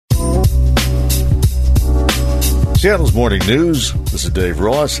Seattle's Morning News. This is Dave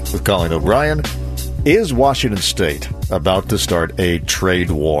Ross with Colin O'Brien. Is Washington State about to start a trade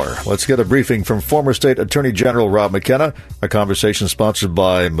war? Let's get a briefing from former State Attorney General Rob McKenna, a conversation sponsored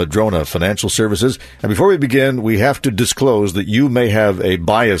by Madrona Financial Services. And before we begin, we have to disclose that you may have a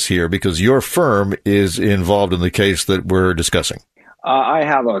bias here because your firm is involved in the case that we're discussing. I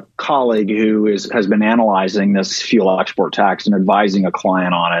have a colleague who has been analyzing this fuel export tax and advising a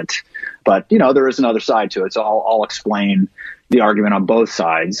client on it. But, there is another side to it. So I'll explain the argument on both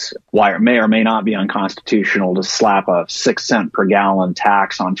sides, why it may or may not be unconstitutional to slap a 6 cent per gallon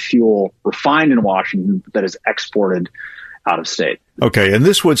tax on fuel refined in Washington that is exported out of state. Okay, and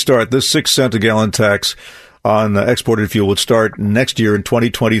this 6 cent a gallon tax on exported fuel would start next year in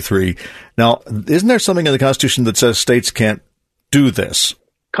 2023. Now, isn't there something in the Constitution that says states can't do this?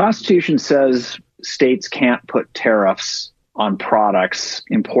 Constitution says states can't put tariffs on products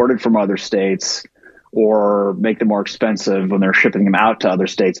imported from other states or make them more expensive when they're shipping them out to other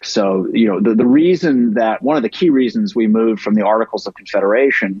states. So, the reason that one of the key reasons we moved from the Articles of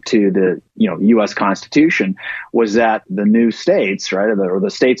Confederation to the, U.S. Constitution was that the new states, right, or the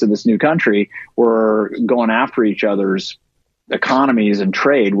states of this new country were going after each other's economies and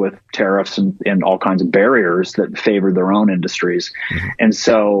trade with tariffs and all kinds of barriers that favored their own industries. Mm-hmm. And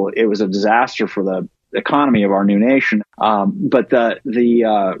so it was a disaster for the economy of our new nation. But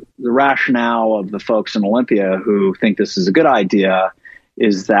the rationale of the folks in Olympia who think this is a good idea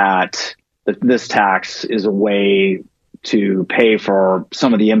is that this tax is a way to pay for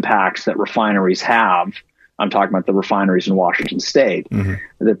some of the impacts that refineries have. I'm talking about the refineries in Washington State, mm-hmm.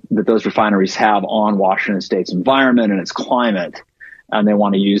 that those refineries have on Washington State's environment and its climate. And they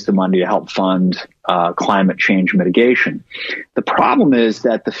want to use the money to help fund climate change mitigation. The problem is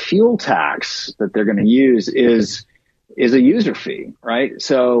that the fuel tax that they're going to use is a user fee, right?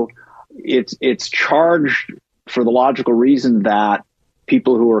 So it's charged for the logical reason that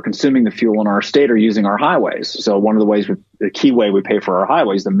people who are consuming the fuel in our state are using our highways. So one of the ways, the key way we pay for our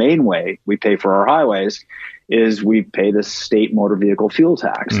highways, the main way we pay for our highways, is we pay the state motor vehicle fuel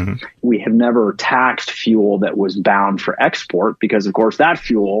tax. Mm-hmm. We have never taxed fuel that was bound for export because, of course, that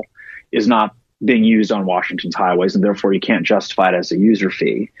fuel is not being used on Washington's highways, and therefore you can't justify it as a user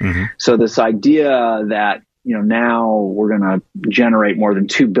fee. Mm-hmm. So this idea that, now we're going to generate more than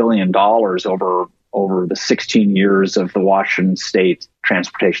 $2 billion over the 16 years of the Washington State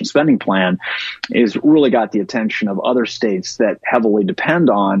Transportation Spending Plan is really got the attention of other states that heavily depend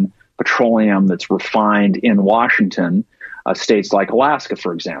on petroleum that's refined in Washington, states like Alaska,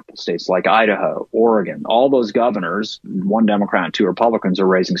 for example, states like Idaho, Oregon, all those governors, one Democrat and two Republicans, are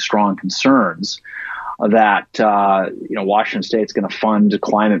raising strong concerns that, Washington State's going to fund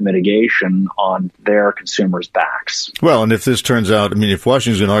climate mitigation on their consumers' backs. Well, and if this turns out, if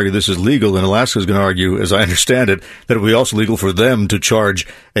Washington's going to argue this is legal, and Alaska's going to argue, as I understand it, that it would be also legal for them to charge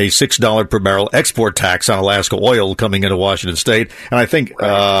a $6 per barrel export tax on Alaska oil coming into Washington State. And I think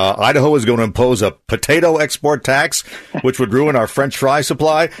Idaho is going to impose a potato export tax, which would ruin our French fry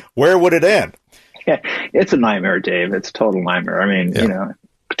supply. Where would it end? Yeah, it's a nightmare, Dave. It's a total nightmare.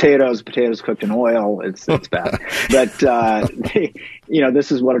 Potatoes cooked in oil, it's bad. But,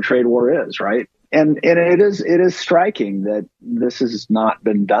 this is what a trade war is, right? And it is striking that this has not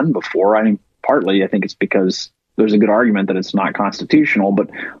been done before. Partly, I think it's because there's a good argument that it's not constitutional, but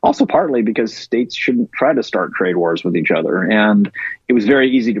also partly because states shouldn't try to start trade wars with each other. And it was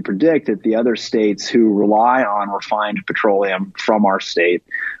very easy to predict that the other states who rely on refined petroleum from our state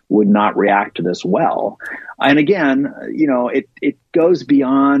would not react to this well. And again, it goes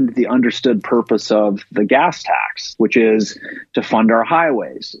beyond the understood purpose of the gas tax, which is to fund our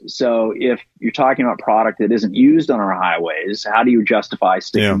highways. So if you're talking about product that isn't used on our highways, how do you justify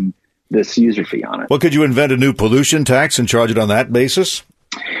sticking this user fee on it? Well, could you invent a new pollution tax and charge it on that basis?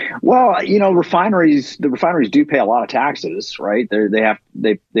 Well, the refineries do pay a lot of taxes, right?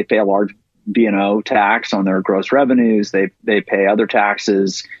 They pay a large B&O tax on their gross revenues. They pay other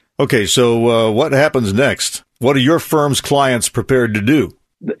taxes. Okay, so what happens next? What are your firm's clients prepared to do?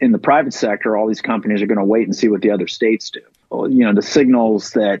 In the private sector, all these companies are going to wait and see what the other states do. The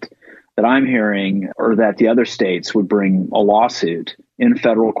signals that I'm hearing are that the other states would bring a lawsuit in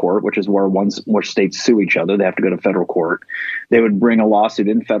federal court, which is where states sue each other. They have to go to federal court. They would bring a lawsuit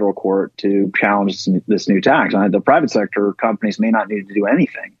in federal court to challenge this new tax. And the private sector companies may not need to do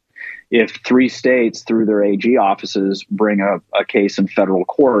anything. If 3 states, through their AG offices, bring a case in federal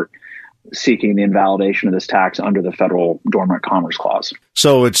court seeking the invalidation of this tax under the federal Dormant Commerce Clause.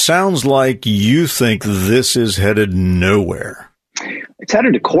 So it sounds like you think this is headed nowhere. It's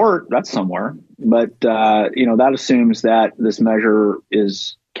headed to court. That's somewhere. But, that assumes that this measure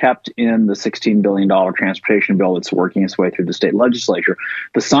is kept in the $16 billion transportation bill that's working its way through the state legislature.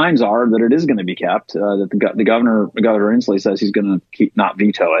 The signs are that it is going to be kept, that the Governor Inslee says he's going to not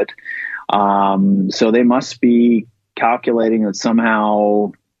veto it. So they must be calculating that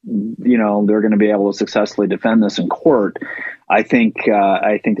somehow, they're going to be able to successfully defend this in court. I think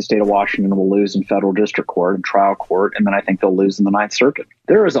the state of Washington will lose in federal district court and trial court, and then I think they'll lose in the Ninth Circuit.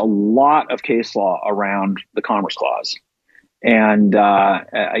 There is a lot of case law around the Commerce Clause. And,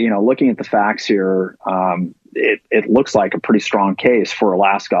 looking at the facts here, it looks like a pretty strong case for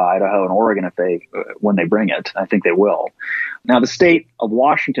Alaska, Idaho, and Oregon when they bring it. I think they will. Now, the state of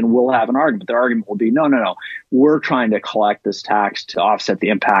Washington will have an argument. Their argument will be, no, we're trying to collect this tax to offset the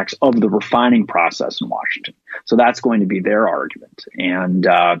impacts of the refining process in Washington. So that's going to be their argument. And,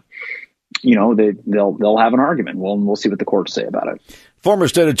 they'll have an argument. We'll see what the courts say about it. Former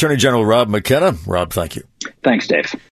State Attorney General Rob McKenna. Rob, thank you. Thanks, Dave.